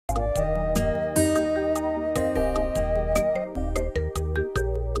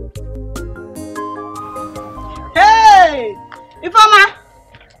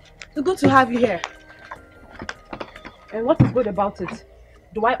good to have you here. And what is good about it?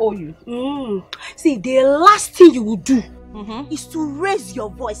 Do I owe you? See, the last thing you will do is to raise your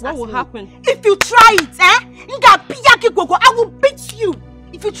voice. What will happen? If you try it, I will beat you.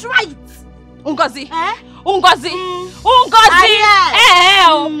 If you try it. Ungozi. Ungozi. Oh,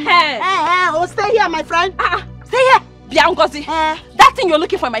 stay here, my friend. Stay here. Bia Ungozi. That thing you're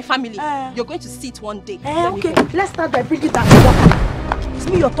looking for in my family, you're going to see it one day. Okay, let's start by bringing that up. It's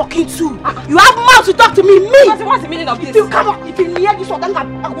me you're talking to. You have mouth to talk to me. What's the meaning of this? If you come up, if you near this one, then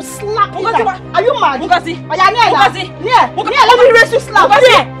I will slap you. Are you mad? Ungozi. Ungozi. Let me raise you slap.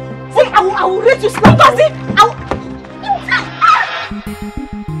 I will raise you slap. Ungozi.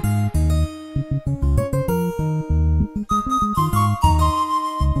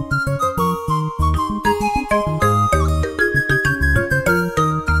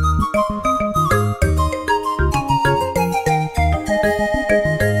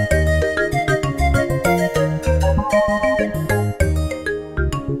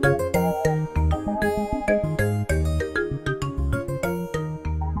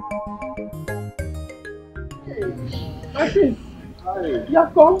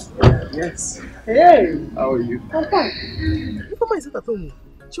 Yes. Hey! How are you? I'm fine. Mama is not at home.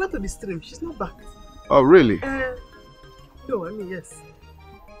 She went to the stream. She's not back. Oh, really? No, I mean, yes.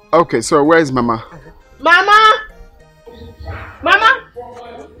 Okay, so where is Mama? Mama! Mama!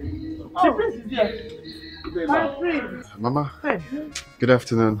 The prince is here. My prince. Mama? Hey. Good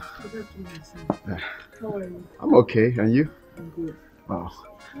afternoon. Good afternoon, son. How are you? I'm okay, and you? I'm good. Oh.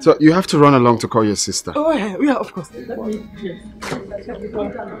 So you have to run along to call your sister. Oh, yeah, of course. Let me, yes.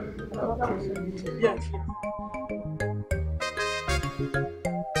 Yes.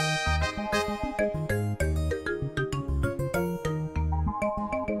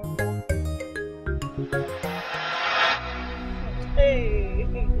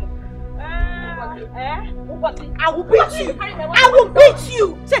 I will beat you. I will beat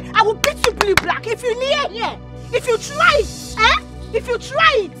you. Say, I will beat you, Blue Black. If you near here, if you try it, if you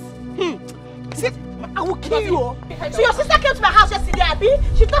try it, see, I will kill you. So your sister came to my house yesterday, Abby.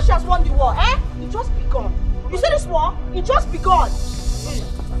 She thought she has won the war, It just begun. You see this war? It just begun.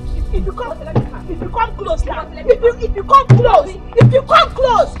 If you come close now, if you come close, see,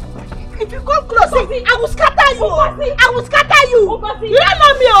 I will scatter you. I will scatter you. You don't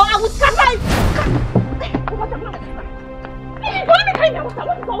know me, I will scatter you.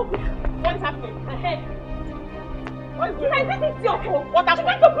 What is happening?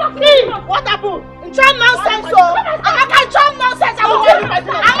 What happened? In Trump nonsense, so Amaka in Trump nonsense, I will tell you.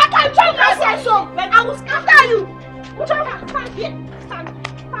 Amaka in Trump nonsense, so I will scatter you. Stand here. Stand.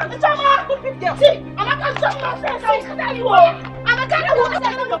 See, Amaka in Trump nonsense, I will scatter you. Amaka, I will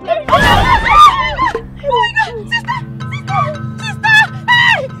scatter you. Oh my God, sister!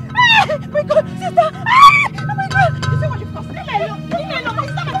 Hey! My God, sister! Oh my God! You see what you've cost? Leave me alone. My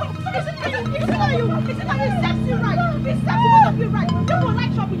sister, right. You won't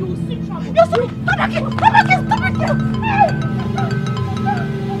like trouble, you will see trouble. You see, come back here.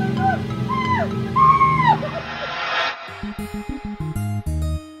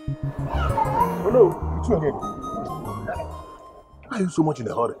 Hello, it's you again. Why are you so much in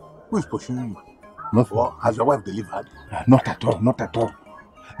a hurry? Who is pursuing you? Nothing. Or has your wife delivered? Not at all.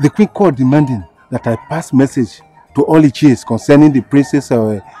 The queen called demanding that I pass message to all the chiefs concerning the princess'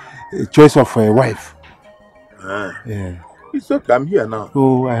 choice of a wife. Yeah. It's okay, I'm here now.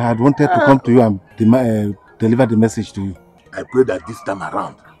 So I had wanted to come to you and deliver the message to you. I pray that this time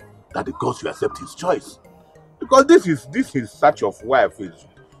around, that the gods will accept his choice. Because this is search of wife.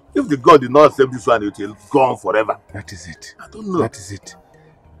 If the God did not accept this one, it will go on forever. That is it. I don't know. That is it.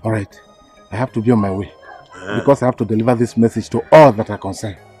 All right. I have to be on my way. Because I have to deliver this message to all that are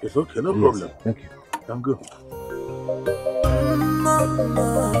concerned. It's okay, no problem. Thank you. I'm good.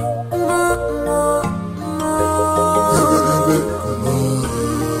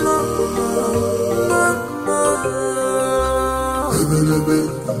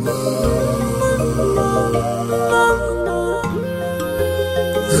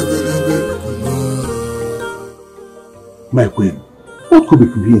 My queen, what could be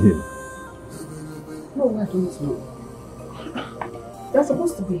preventing him? No, I don't know. They're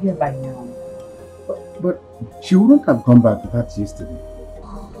supposed to be here by now. But she wouldn't have come back that yesterday.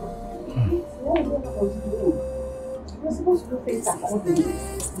 You're supposed to face that all day.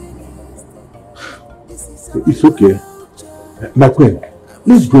 It's okay. My queen,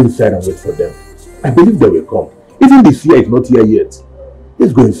 let's go inside and wait for them. I believe they will come. Even this year is not here yet.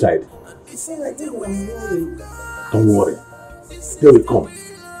 Let's go inside. Don't worry. They will come.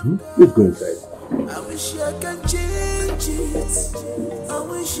 Let's go inside. I wish I can change it. I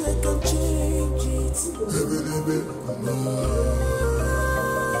wish I can change it.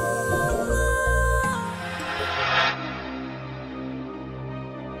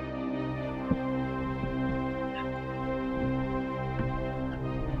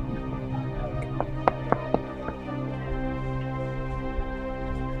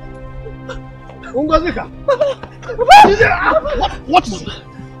 What is it?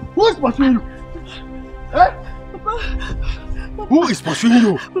 Who is pursuing you? Eh? Papa. Who is pursuing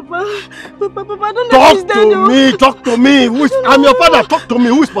you? Papa, I don't know if he's dead. Talk to me. I'm your father. Talk to me.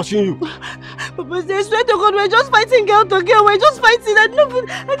 Who is pursuing you? Papa, I swear to God, we're just fighting girl to girl. We're just fighting. I didn't even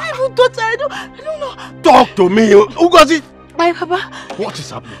touch her. I don't know. Talk to me. Who got it? My Papa. What is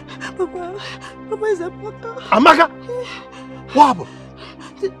happening? Papa is Amaka. Amaka? What happened?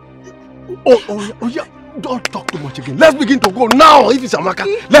 Oh yeah. Don't talk too much again. Let's begin to go now. If it's Amaka,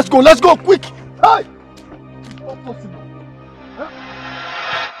 let's go quick. Hey! Not possible. Huh?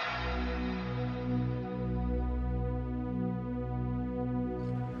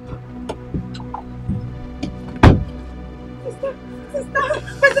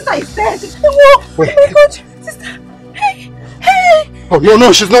 My sister is dead. Wait. Oh my God, sister. Hey. Oh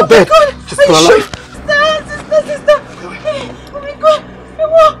no, she's not dead. She's still alive. Sister. Hey. Oh my God.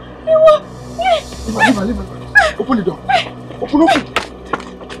 Leave her. Open the door. Open. Oh my God.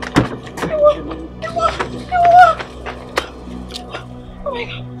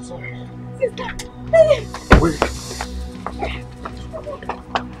 Sister. Hey. Wait.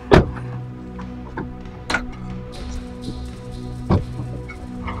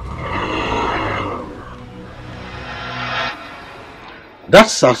 That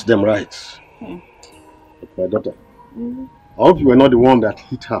serves them right. My daughter. I hope you were not the one that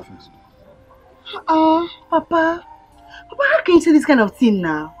hit her first. Papa, how can you say this kind of thing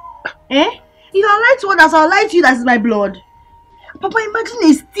now? If I lie to others, I'll lie to you. That is my blood. Papa, imagine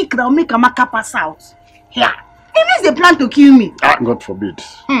a stick that will make Amaka pass out. Yeah. It means they plan to kill me. God forbid.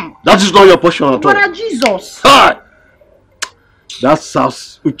 That is not your portion at all. Brother Jesus. Hi! That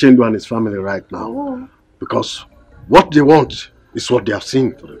serves Uchendu and his family right now. Because what they want is what they have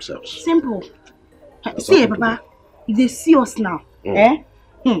seen for themselves. Simple. See, Papa, if they see us now, if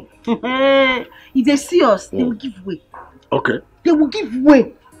they see us, they will give way. Okay. They will give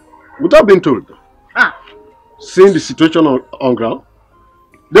way. Without being told, seeing the situation on ground,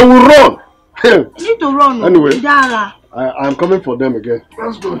 they will run. You need to run. Anyway, I'm coming for them again.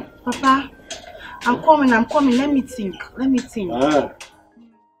 Let's go. Papa, I'm coming. Let me think.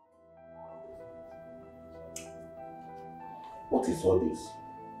 What is all this?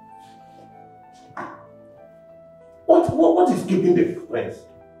 What is keeping the friends?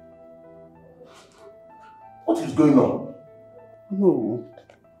 What is going on? No.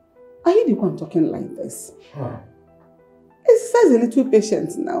 Are you the one talking like this? Exercise a little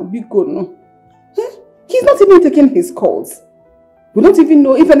patience now. Be good, no? He's not even taking his calls. We don't even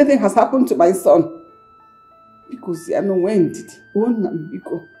know if anything has happened to my son. Because I know when did he?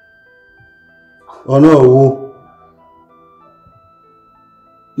 Oh no.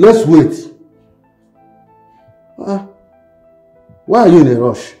 Let's wait. Why are you in a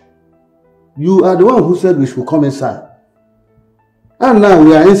rush? You are the one who said we should come inside. And now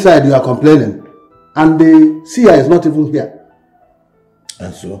we are inside, you are complaining. And the seer is not even here.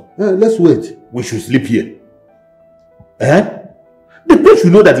 And so? Let's wait. We should sleep here. The prince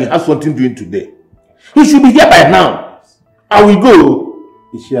should know that he has something doing today. He should be here by now. I will go.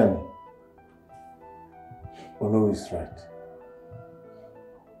 Ishiami. Ono is right.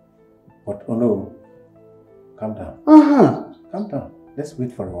 But Ono, calm down. Calm down. Let's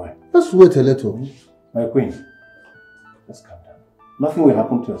wait for a while. Let's wait a little. My queen, just calm down. Nothing will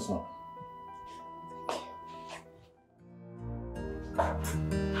happen to your son.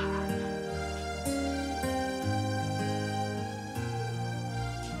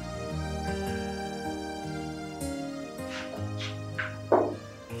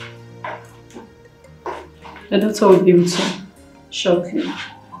 The doctor will be with you shortly.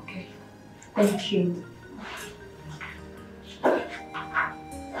 Okay. Thank you.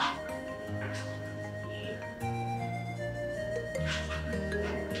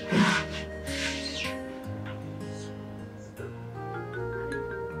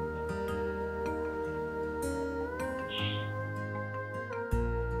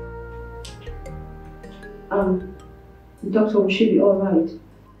 The doctor, will she be alright?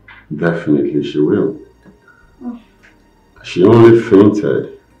 Definitely she will. She only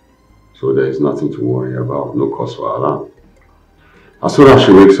fainted, so there is nothing to worry about, no cause for alarm. As soon as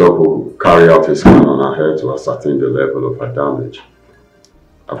she wakes up, we'll carry out a scan on her head to ascertain the level of her damage.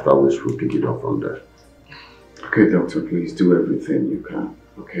 after which we'll pick it up from there. Okay, doctor, please do everything you can,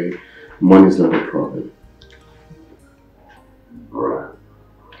 okay? Money's not a problem. Alright.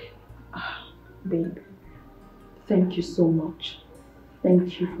 Babe, thank you so much.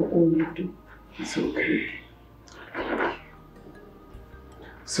 Thank you for all you do. It's okay.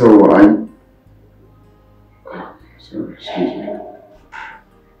 So sorry, excuse me.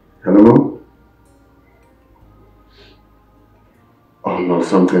 Hello, Mom? Oh no,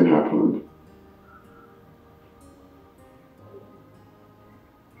 something happened.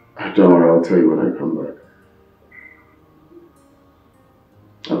 Don't worry, I'll tell you when I come back.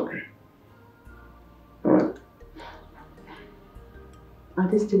 Okay. Alright. Are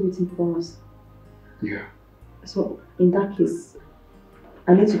they still waiting for us? Yeah. So, in that case,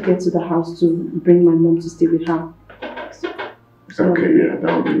 I need to get to the house to bring my mom to stay with her. Okay, yeah,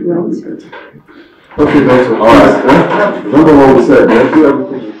 that'll be better. Okay, doctor. Alright. Remember what we said, let's do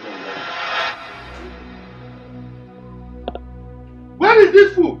everything we can. Where is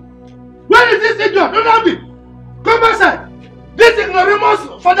this fool? Where is this idiot? Ronaldo! Come outside! This ignoramus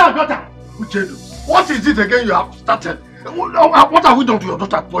father and daughter! Uchedu, what is it again you have started? What have we done to your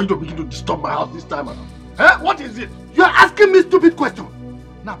daughter for you to begin to disturb my house this time around? Eh? What is it? You are asking me stupid questions.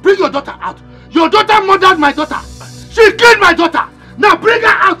 Now bring your daughter out. Your daughter murdered my daughter. She killed my daughter. Now bring her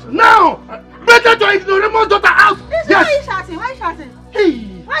out now. Better to ignoramus daughter out. Yes. Why are you shouting? Why are you shouting?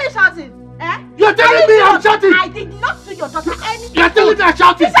 Hey. Why are you shouting? Eh? You're telling me I'm shouting. I did not do your daughter anything. You're telling me I'm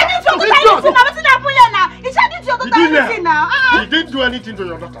shouting. He said it to your daughter anything now. What's happening here now? He said it to your daughter anything now. He didn't do anything to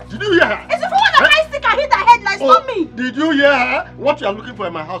your daughter. Did you hear her? Is it for one of my stick I hit her head now? It's not me. Did you hear her? What you are looking for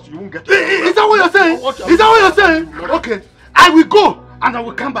in my house, you won't get it. Is that what you're saying? Is that what you're saying? Okay. I will go and I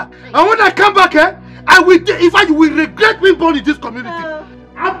will come back. And when I come back, I will, in fact, you will regret being born in this community.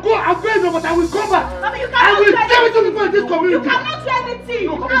 I'm going, but I will come back. I will tell you people in this community. You cannot do anything.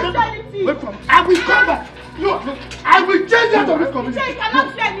 You cannot do anything. Wait for me. I will come back. No, I will change out of this community. You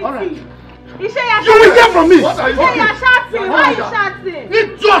cannot do anything. All right. You will hear from me. What are you shouting? Why are you shouting?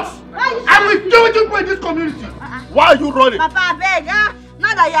 Idiots! I will do it to people in this community. Why are you running? Papa, beg, huh?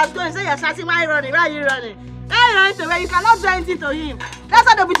 Now that you are going, say you're shouting, why are you running? Why are you running? You cannot do anything to him. That's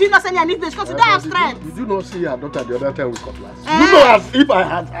why they'll be between us and your need because you don't have strength. Did you not see your daughter the other time with cutlass? You know, as if I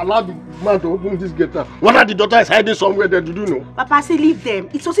had allowed the man to open this gate now. Whether the daughter is hiding somewhere there, did you know? Papa, say leave them.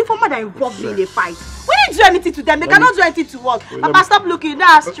 It's also for more than involved in a fight. We didn't do anything to them. They cannot do anything to us. Papa, stop looking. You don't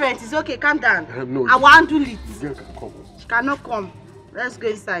have strength. It's okay. Calm down. No, I will handle it. The girl can come. She cannot come. Let's go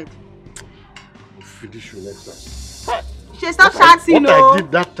inside. I'll finish you next time. She stop shouting. What I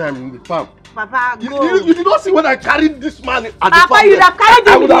did that time in the farm. Papa, go. You did not see when I carried this man at Papa, the farm. you would have carried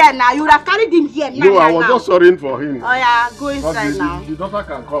him here now. You would have carried him here now. No, I was just sorry for him. Oh yeah, go inside now. The daughter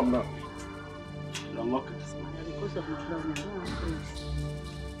can come now. You're lucky. Because of his love,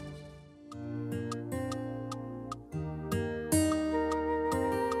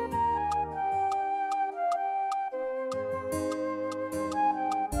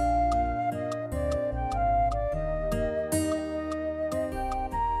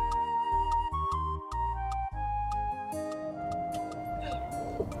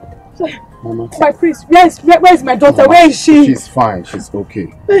 Mama. My priest, where is my daughter? Mama, where is she? She's fine. She's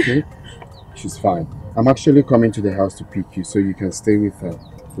okay. Okay? She's fine. I'm actually coming to the house to pick you so you can stay with her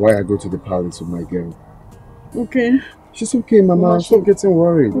while I go to the palace with my girl. Okay. She's okay, Mama. Stop getting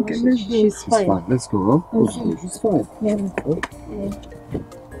worried. Okay, let's go. She's fine. Let's go, huh? Okay. Let's go. She's fine. Yeah. Oh. Yeah.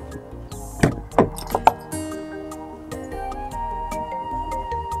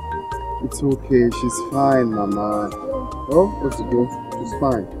 It's okay. She's fine, Mama. Oh, let's go. She's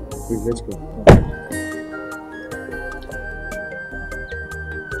fine. Wait, let's go.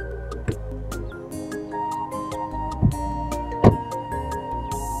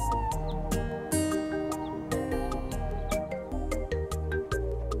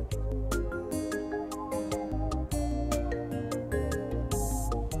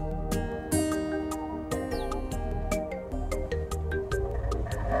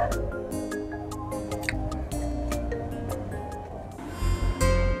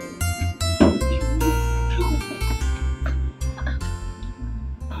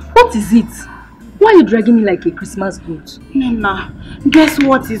 What is it? Why are you dragging me like a Christmas goat? Nana, guess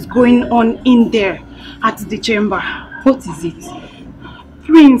what is going on in there at the chamber? What is it?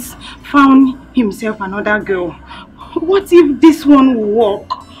 Prince found himself another girl. What if this one will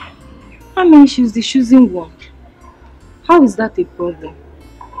work? I mean, she's the choosing one. How is that a problem?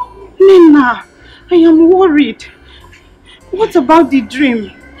 Nana, I am worried. What about the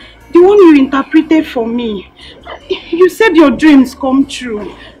dream? The one you interpreted for me. You said your dreams come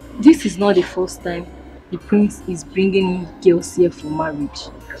true. This is not the first time the prince is bringing girls here for marriage.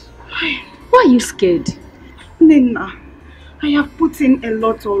 Why are you scared? Nena, I have put in a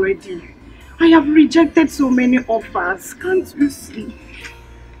lot already. I have rejected so many offers. Can't you see?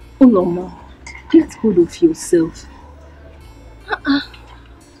 Uloma, take hold of yourself.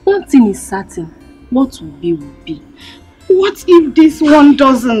 One thing is certain. What will be, will be. What if this one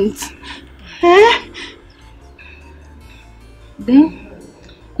doesn't? Eh? Then,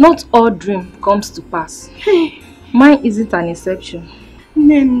 not all dream comes to pass. Hey. Mine isn't an exception.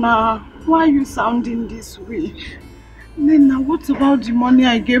 Nena, why are you sounding this way? Nena, what about the money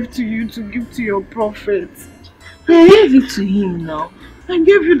I gave to you to give to your prophet? I gave it to him now. I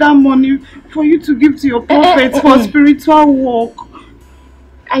gave you that money for you to give to your prophet for spiritual work.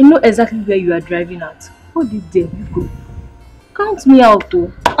 I know exactly where you are driving at. Hold it there, you go. Count me out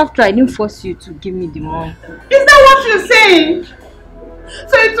though, after I didn't force you to give me the money. Is that what you're saying?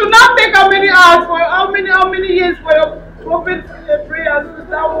 So it will not take how many hours for how many years for your prophet prayers to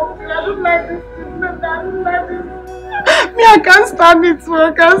start working? I don't like this. I don't like this. Me, I can't stand it.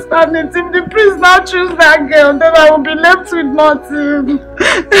 I can't stand it. If the priest now choose that girl, then I will be left with nothing.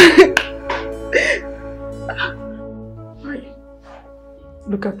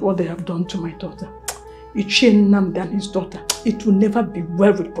 Look at what they have done to my daughter. Ichie Nnamdi and his daughter. It will never be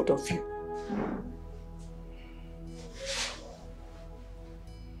well with both of you.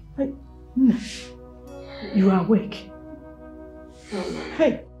 You are awake.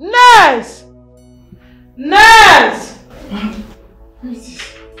 Hey, nurse! Nurse!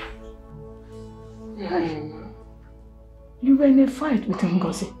 You were in a fight with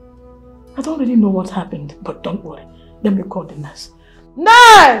Ngozi. I don't really know what happened, but don't worry. Let me call the nurse.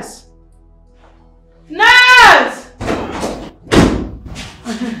 Nurse! Nurse!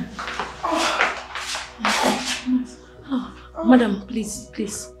 Madam, please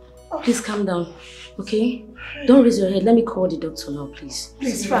calm down, okay? Don't raise your head. Let me call the doctor now, please.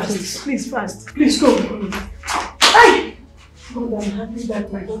 Please fast. Please go. Hey! God, I'm happy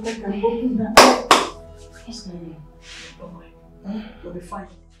that my daughter can open that. What's going on? Don't worry. You'll be fine.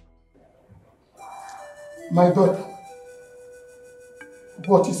 My daughter,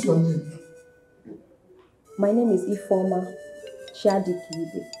 what is your name? My name is Ifeoma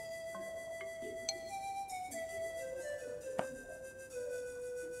Dikeh.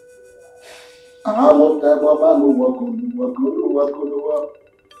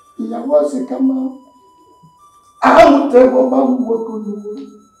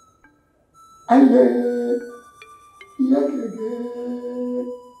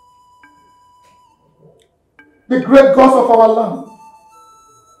 The great gods of our land,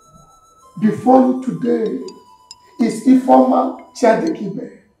 before you today is Ifeoma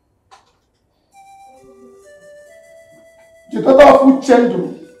Dikeh, the daughter of Uchendu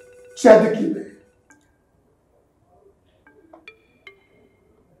Dikeh.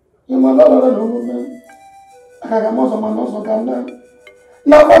 You must not know the woman. I can't most of my nose on Ghana.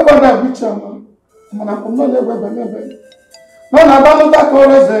 Now, what about which man? I'm not going to be no, I don't know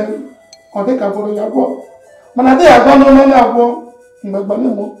reason. I think I'm going to go. Man, I think I don't know now. No,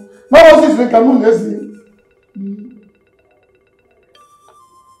 what's this thing? Come on, let's see.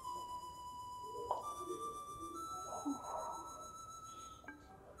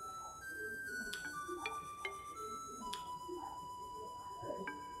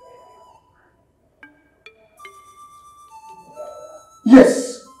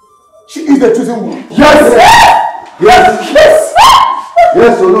 Yes, she is the chosen one.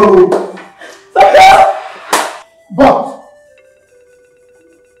 Yes or no? But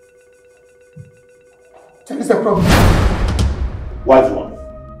there is a problem. Wise one,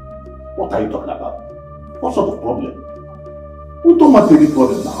 what are you talking about? What sort of problem? We don't have any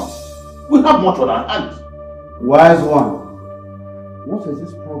problem now. We have much on our hands. Wise one, what is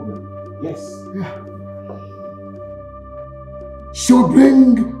this problem? Yes. She will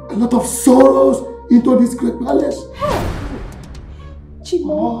bring a lot of sorrows into this great palace.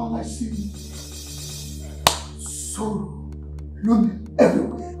 Oh, I see. Sorrow, lonely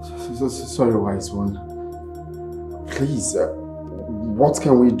everywhere. Sorry, wise one. Please, what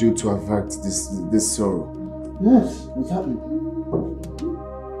can we do to avert this sorrow? Yes, what's happening?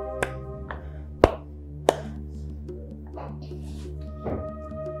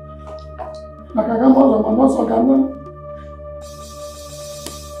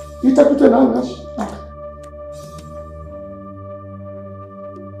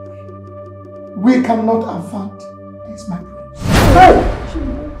 We cannot avert this, my prince.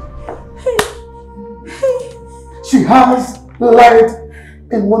 She has light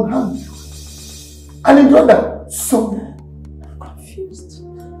in one hand and in the other sorrow. I'm confused.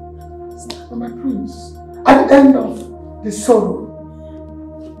 My prince, end of the sorrow,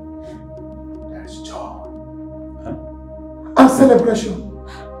 there's joy and celebration.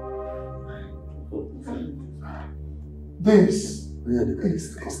 This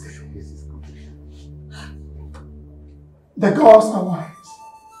is destiny. The gods are wise.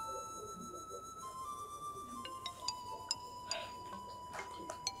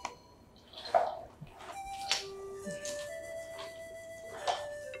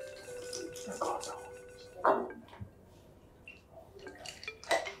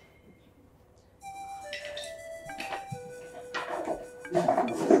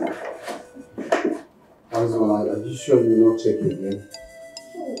 Are you sure you're not checking again?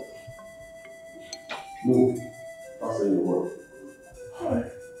 No. That's in the world.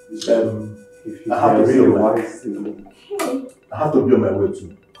 If you I have to be on my way. way. I have to be on my way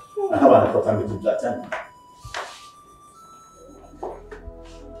too. I have an important meeting to attend.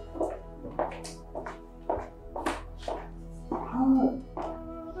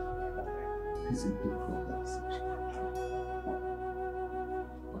 Is it big for that?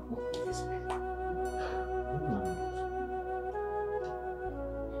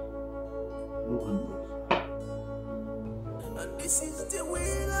 This is the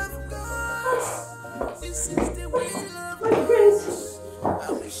will of God. This is the will of My prince. I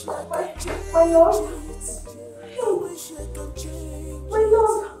wish I could change My lord. it. I wish I could change My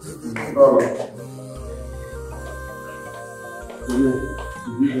lord.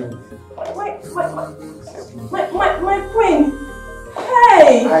 My queen.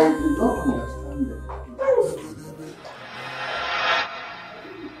 Hey. I do not understand that.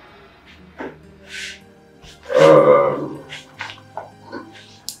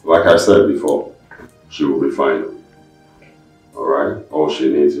 Like I said before, she will be fine. Alright? All she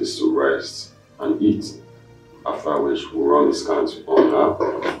needs is to rest and eat. After which we'll run the scans on her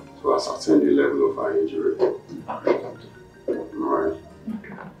to ascertain the level of her injury. Alright?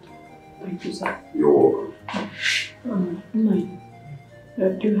 Thank you, sir. You're welcome.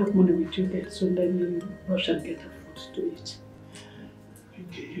 Do you have money with you there? So let me rush and get her food to eat.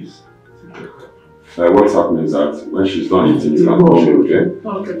 Okay, yes. What's happening is that when she's done eating, you can call me, okay?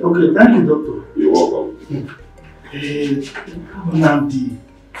 Okay, thank you, doctor. You're welcome.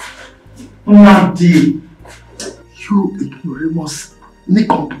 Nnamdi, you ignoramus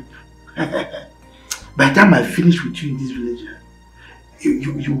nincompoop. By the time I finish with you in this village,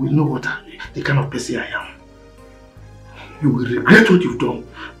 you will know what the kind of person I am. You will regret what you've done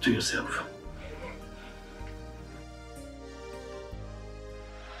to yourself.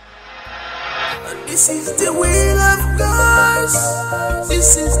 This is the will of God.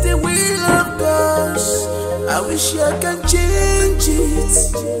 This is the will of God. I wish I can change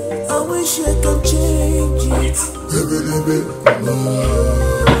it. I wish I can change it.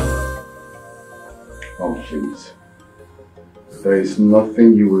 Please. There is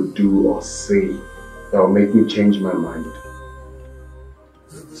nothing you will do or say that will make me change my mind.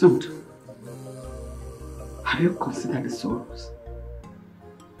 Tonto, have you considered the sorrows?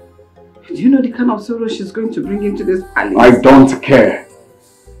 Do you know the kind of sorrow she's going to bring into this palace? I don't care.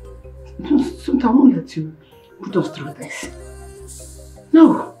 No, Tonto, I won't let you put us through this.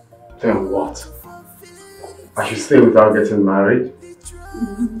 No. Then what? I should stay without getting married?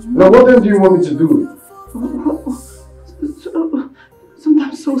 Now what then do you want me to do?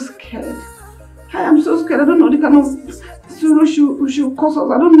 I'm so scared. I am so scared. I don't know the kind of sorrow she'll cause us.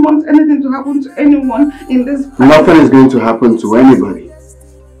 I don't want anything to happen to anyone in this palace. Nothing is going to happen to anybody.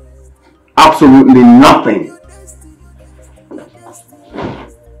 Absolutely nothing.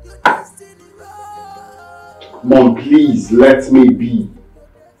 Mom, please let me be.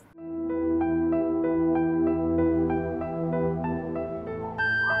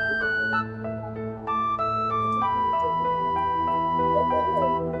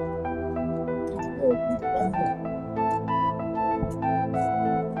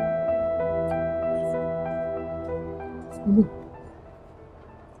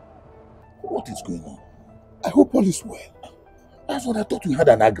 What is going on? I hope all is well. That's what I thought we had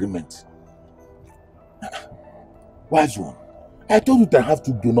an agreement. Wise one, I told you that I have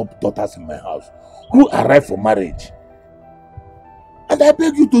two grown-up daughters in my house who arrived for marriage. And I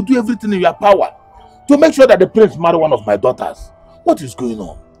beg you to do everything in your power to make sure that the prince marry one of my daughters. What is going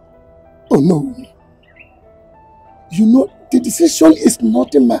on? Oh no. You know, the decision is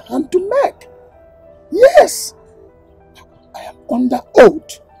not in my hand to make. Yes. I am under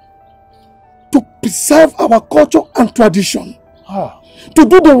oath to preserve our culture and tradition. To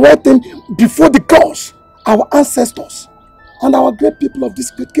do the right thing before the gods, our ancestors, and our great people of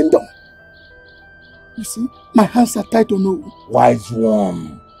this great kingdom. You see, my hands are tied to no. Wise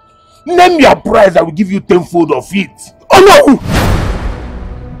one, Name your price, I will give you 10-fold of it. Oh no!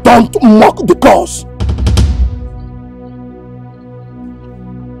 Don't mock the cause.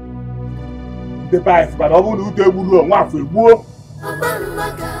 The price, but I won't do one for war.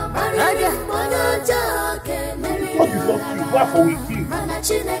 What is up to you? What for we kill?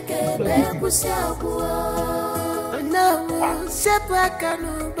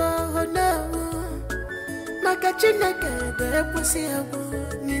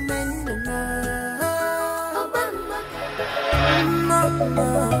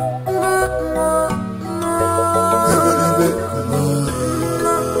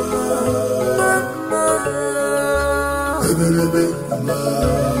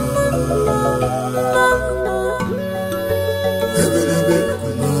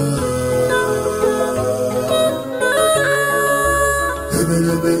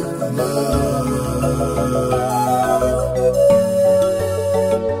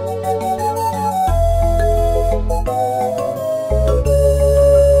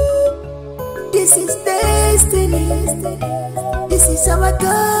 This is destiny. This is our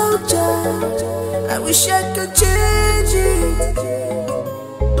culture. I wish I could change it.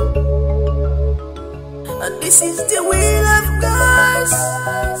 And this is the will of God.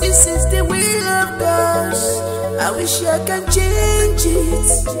 This is the will of God. I wish I can change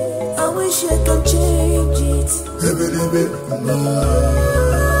it. I wish I can change it.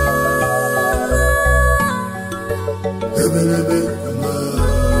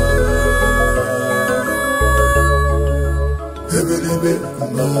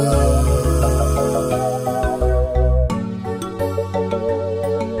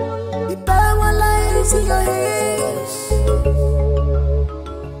 The power lies in your hands.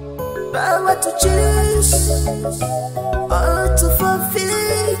 Power to choose or to fulfill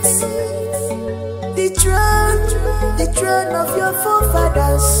it. The throne of your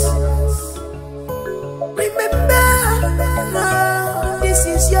forefathers. Remember, this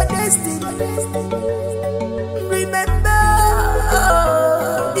is your destiny.